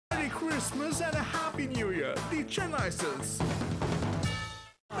Christmas and a Happy New Year, the Chennai Silks.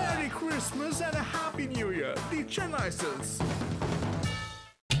 Merry Christmas and a Happy New Year, the Chennai Silks.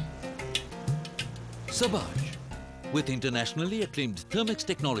 Sabash. With internationally acclaimed Thermex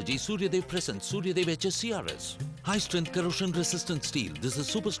technology, Suryadev presents Suryadev HSCRS. High-strength corrosion-resistant steel. This is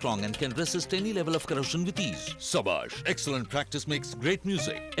super strong and can resist any level of corrosion with ease. Sabash. Excellent practice makes great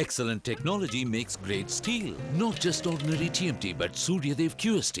music. Excellent technology makes great steel. Not just ordinary TMT, but Suryadev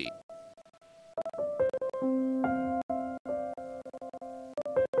QST.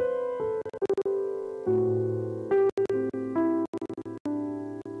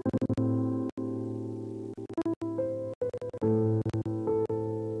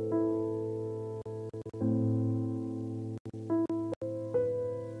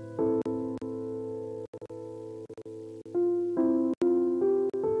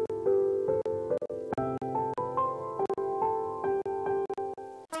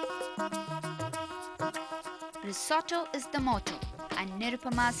 Risotto is the motto, and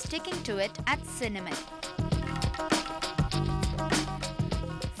Nirupama's sticking to it at Cinnamon.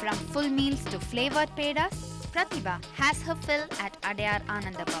 From full meals to flavoured pedas, Pratibha has her fill at Adayar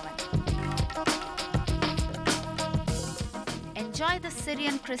Ananda Bhavan. Enjoy the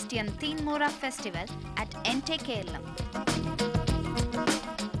Syrian Christian Teenmura festival at Ente Kerala.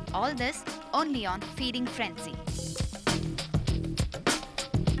 All this only on Feeding Frenzy.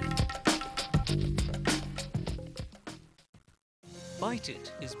 Byte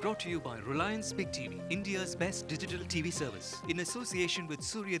It is brought to you by Reliance Big TV, India's best digital TV service, in association with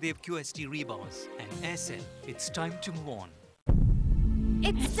Suryadev QST Rebars and Aircel. It's time to move on.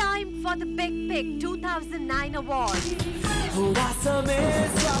 It's time for the Big Pick 2009 Awards.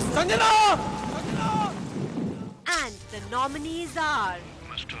 And the nominees are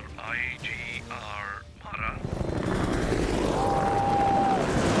Mr. I.G.R. Mara,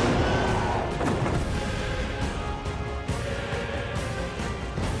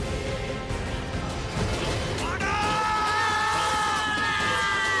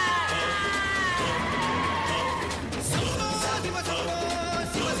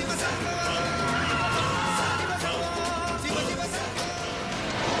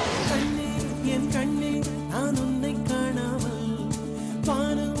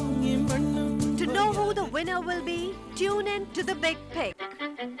 To know who the winner will be, tune in to the Big Pick.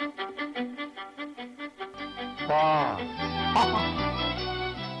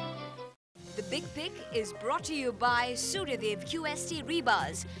 The Big Pick is brought to you by Suryadev QST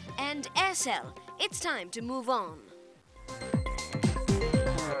Rebars and Aircel. It's time to move on.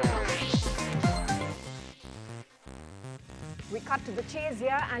 We cut to the chase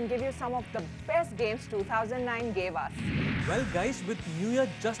here and give you some of the best games 2009 gave us. Well guys, with New Year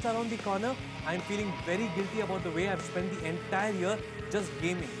just around the corner, I'm feeling very guilty about the way I've spent the entire year just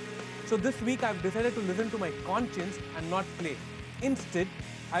gaming. So this week I've decided to listen to my conscience and not play. Instead,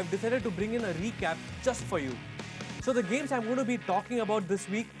 I've decided to bring in a recap just for you. So the games I'm going to be talking about this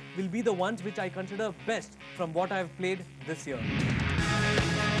week will be the ones which I consider best from what I've played this year.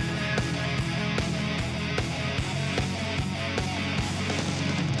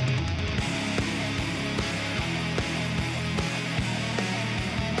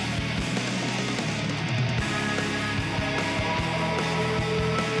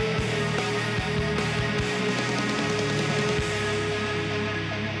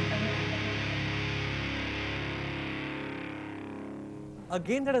 A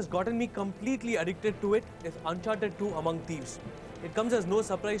game that has gotten me completely addicted to it is Uncharted 2 Among Thieves. It comes as no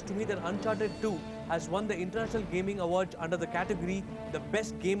surprise to me that Uncharted 2 has won the International Gaming Awards under the category the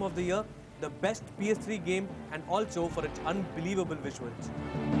Best Game of the Year, the Best PS3 Game, and also for its unbelievable visuals.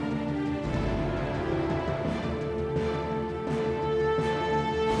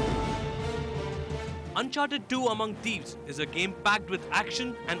 Uncharted 2 Among Thieves is a game packed with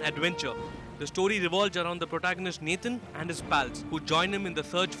action and adventure. The story revolves around the protagonist Nathan and his pals, who join him in the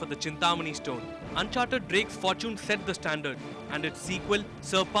search for the Chintamani stone. Uncharted Drake's fortune set the standard, and its sequel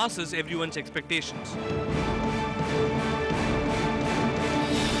surpasses everyone's expectations.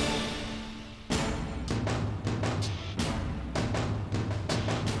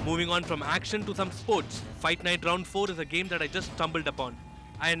 Moving on from action to some sports, Fight Night Round 4 is a game that I just stumbled upon.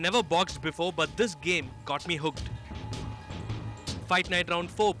 I had never boxed before, but this game got me hooked. Fight Night Round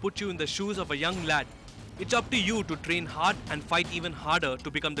 4 puts you in the shoes of a young lad. It's up to you to train hard and fight even harder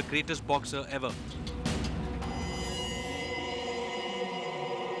to become the greatest boxer ever.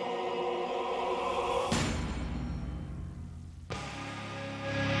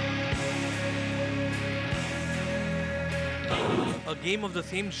 A a game of the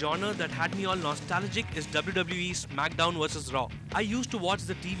same genre that had me all nostalgic is WWE SmackDown vs. Raw. I used to watch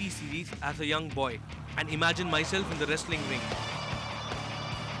the TV series as a young boy and imagine myself in the wrestling ring.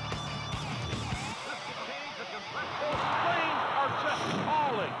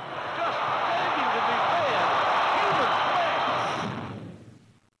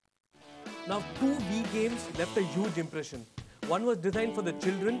 Now, two Wii games left a huge impression. One was designed for the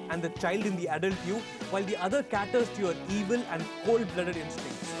children and the child in the adult you, while the other caters to your evil and cold-blooded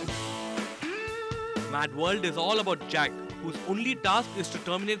instincts. Mad World is all about Jack, whose only task is to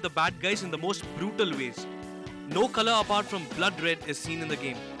terminate the bad guys in the most brutal ways. No color apart from blood red is seen in the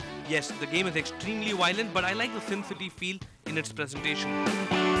game. Yes, the game is extremely violent, but I like the Sin City feel in its presentation.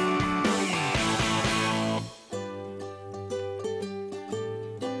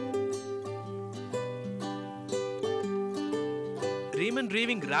 Rayman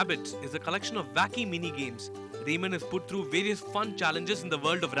Raving Rabbits is a collection of wacky mini-games. Rayman is put through various fun challenges in the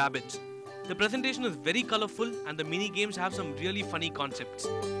world of rabbits. The presentation is very colorful and the mini-games have some really funny concepts.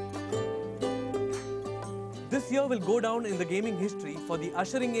 This year will go down in the gaming history for the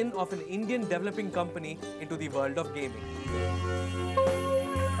ushering in of an Indian developing company into the world of gaming.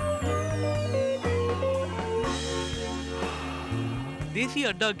 Desi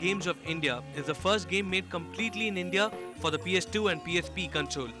Adda Games of India is the first game made completely in India for the PS2 and PSP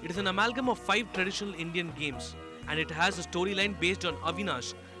console. It is an amalgam of 5 traditional Indian games, and it has a storyline based on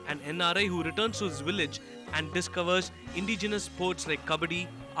Avinash, an NRI who returns to his village and discovers indigenous sports like Kabaddi,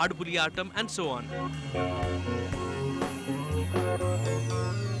 Adupuliyattam and so on.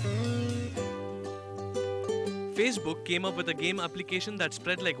 Facebook came up with a game application that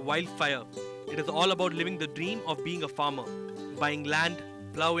spread like wildfire. It is all about living the dream of being a farmer, buying land,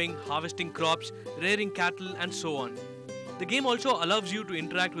 plowing, harvesting crops, rearing cattle and so on. The game also allows you to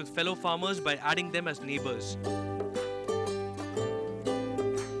interact with fellow farmers by adding them as neighbors.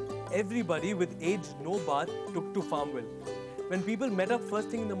 Everybody with age no bath took to Farmville. When people met up first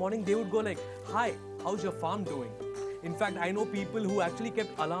thing in the morning, they would go like, "Hi, how's your farm doing?" In fact, I know people who actually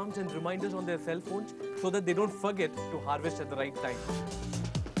kept alarms and reminders on their cell phones so that they don't forget to harvest at the right time.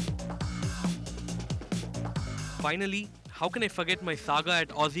 Finally, how can I forget my saga at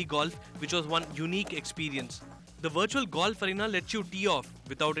Aussie Golf, which was one unique experience. The virtual golf arena lets you tee off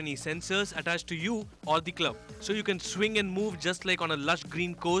without any sensors attached to you or the club, so you can swing and move just like on a lush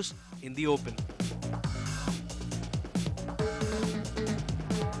green course in the open.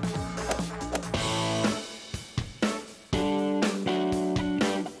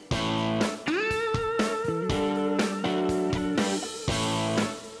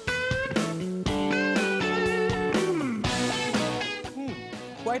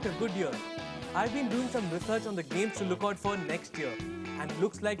 Quite a good year. I've been doing some research on the games to look out for next year, and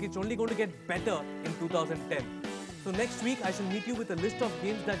looks like it's only going to get better in 2010. So next week I shall meet you with a list of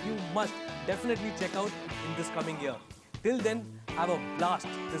games that you must definitely check out in this coming year. Till then, have a blast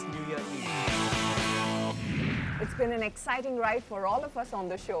this New Year Eve. It's been an exciting ride for all of us on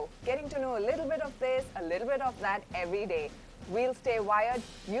the show, getting to know a little bit of this, a little bit of that every day. We'll stay wired,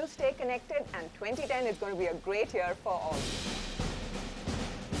 you stay connected, and 2010 is going to be a great year for all.